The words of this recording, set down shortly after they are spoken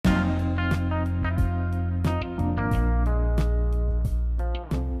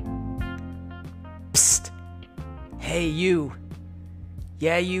Hey, you.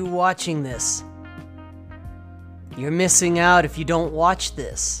 Yeah, you watching this. You're missing out if you don't watch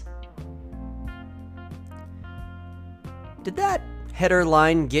this. Did that header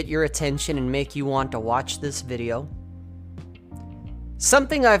line get your attention and make you want to watch this video?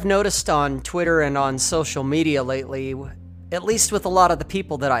 Something I've noticed on Twitter and on social media lately, at least with a lot of the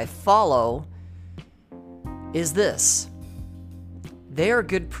people that I follow, is this. They are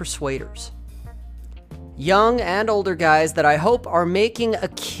good persuaders. Young and older guys that I hope are making a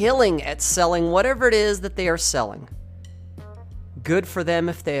killing at selling whatever it is that they are selling. Good for them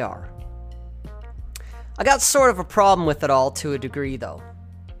if they are. I got sort of a problem with it all to a degree, though.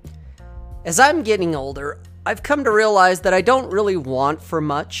 As I'm getting older, I've come to realize that I don't really want for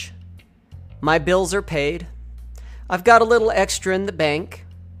much. My bills are paid. I've got a little extra in the bank.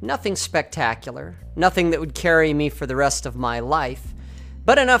 Nothing spectacular. Nothing that would carry me for the rest of my life.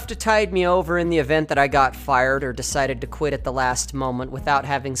 But enough to tide me over in the event that I got fired or decided to quit at the last moment without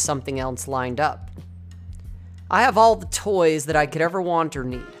having something else lined up. I have all the toys that I could ever want or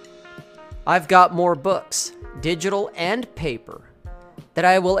need. I've got more books, digital and paper, that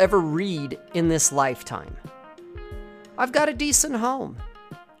I will ever read in this lifetime. I've got a decent home.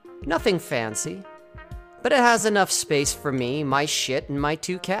 Nothing fancy, but it has enough space for me, my shit, and my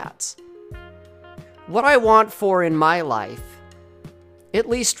 2 cats. What I want for in my life, at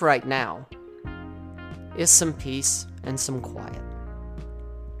least right now, is some peace and some quiet.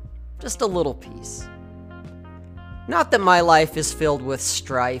 Just a little peace. Not that my life is filled with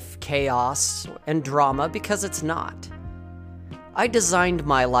strife, chaos, and drama, because it's not. I designed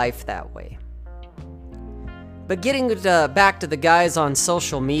my life that way. But getting back to the guys on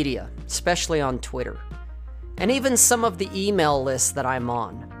social media, especially on Twitter, and even some of the email lists that I'm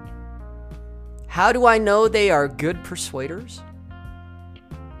on, how do I know they are good persuaders?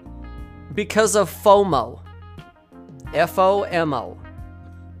 Because of FOMO. F-O-M-O.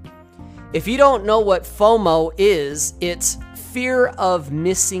 If you don't know what FOMO is, it's fear of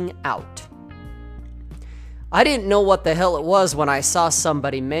missing out. I didn't know what the hell it was when I saw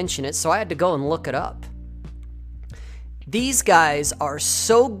somebody mention it, so I had to go and look it up. These guys are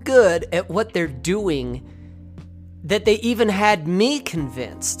so good at what they're doing that they even had me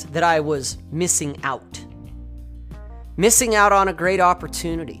convinced that I was missing out. Missing out on a great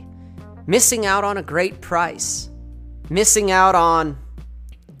opportunity. Missing out on a great price. Missing out on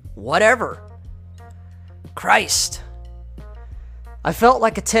whatever. Christ. I felt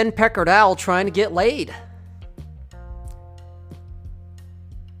like a 10-peckered owl trying to get laid.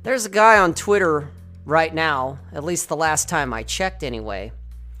 There's a guy on Twitter right now, at least the last time I checked anyway,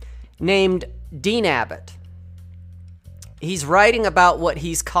 named Dean Abbott. He's writing about what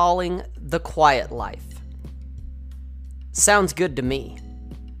he's calling the quiet life. Sounds good to me.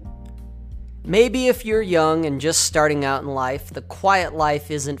 Maybe if you're young and just starting out in life, the quiet life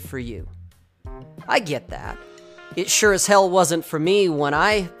isn't for you. I get that. It sure as hell wasn't for me when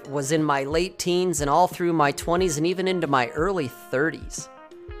I was in my late teens and all through my 20s and even into my early 30s.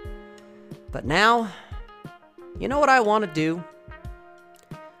 But now, you know what I want to do?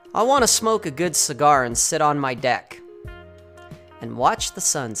 I want to smoke a good cigar and sit on my deck and watch the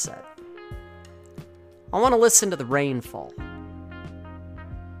sunset. I want to listen to the rainfall.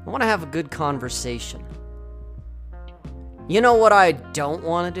 I want to have a good conversation. You know what I don't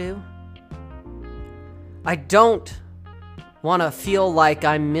want to do? I don't want to feel like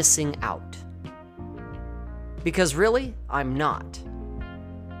I'm missing out. Because really, I'm not.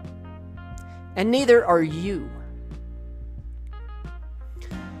 And neither are you.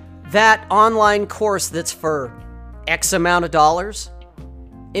 That online course that's for X amount of dollars,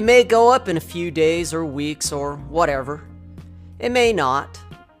 it may go up in a few days or weeks or whatever. It may not.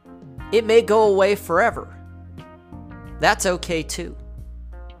 It may go away forever. That's okay too.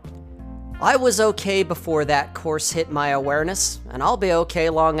 I was okay before that course hit my awareness, and I'll be okay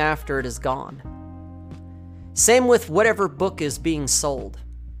long after it is gone. Same with whatever book is being sold,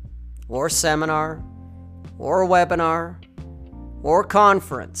 or seminar, or webinar, or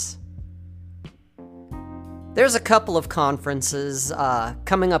conference. There's a couple of conferences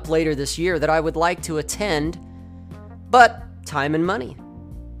coming up later this year that I would like to attend, but time and money.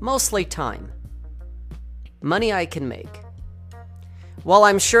 Mostly time. Money I can make. While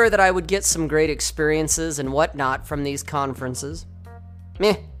I'm sure that I would get some great experiences and whatnot from these conferences,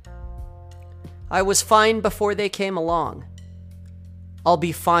 meh. I was fine before they came along. I'll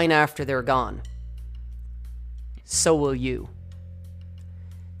be fine after they're gone. So will you.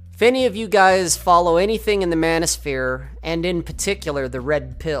 If any of you guys follow anything in the manosphere, and in particular the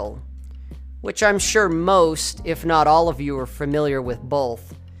Red Pill, which I'm sure most, if not all of you, are familiar with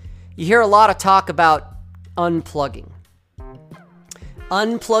both, you hear a lot of talk about unplugging.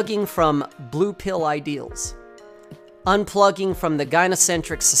 Unplugging from blue pill ideals. Unplugging from the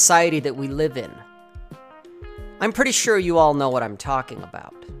gynocentric society that we live in. I'm pretty sure you all know what I'm talking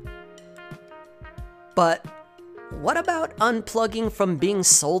about. But what about unplugging from being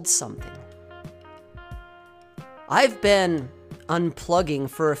sold something? I've been unplugging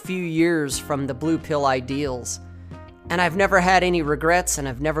for a few years from the blue pill ideals, and I've never had any regrets and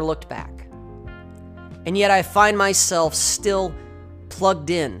I've never looked back. And yet I find myself still plugged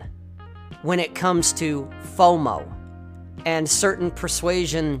in when it comes to FOMO and certain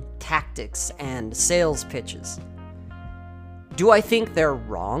persuasion tactics and sales pitches. Do I think they're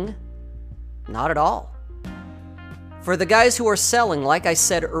wrong? Not at all. For the guys who are selling, like I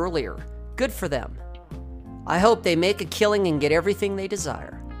said earlier, good for them. I hope they make a killing and get everything they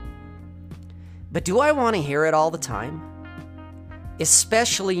desire. But do I want to hear it all the time?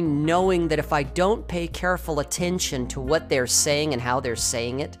 Especially knowing that if I don't pay careful attention to what they're saying and how they're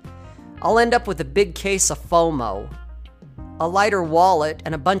saying it, I'll end up with a big case of FOMO, a lighter wallet,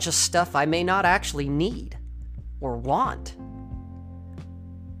 and a bunch of stuff I may not actually need or want.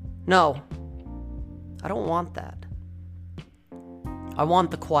 No, I don't want that. I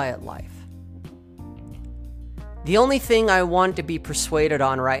want the quiet life. The only thing I want to be persuaded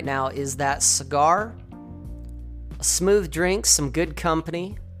on right now is that cigar, a smooth drink, some good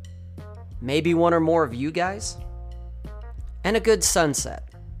company, maybe one or more of you guys, and a good sunset.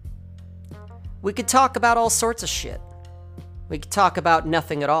 We could talk about all sorts of shit. We could talk about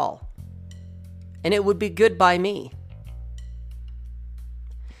nothing at all. And it would be good by me.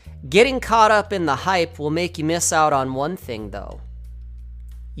 Getting caught up in the hype will make you miss out on one thing, though.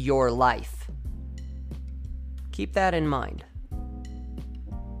 Your life. Keep that in mind.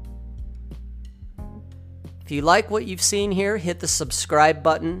 If you like what you've seen here, hit the subscribe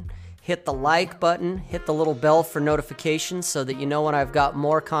button, hit the like button, hit the little bell for notifications so that you know when I've got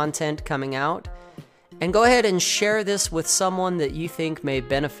more content coming out. And go ahead and share this with someone that you think may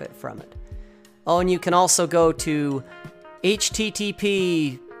benefit from it. Oh, and you can also go to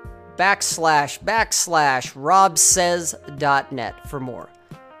http://robsays.net for more.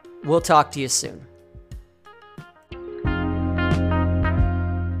 We'll talk to you soon.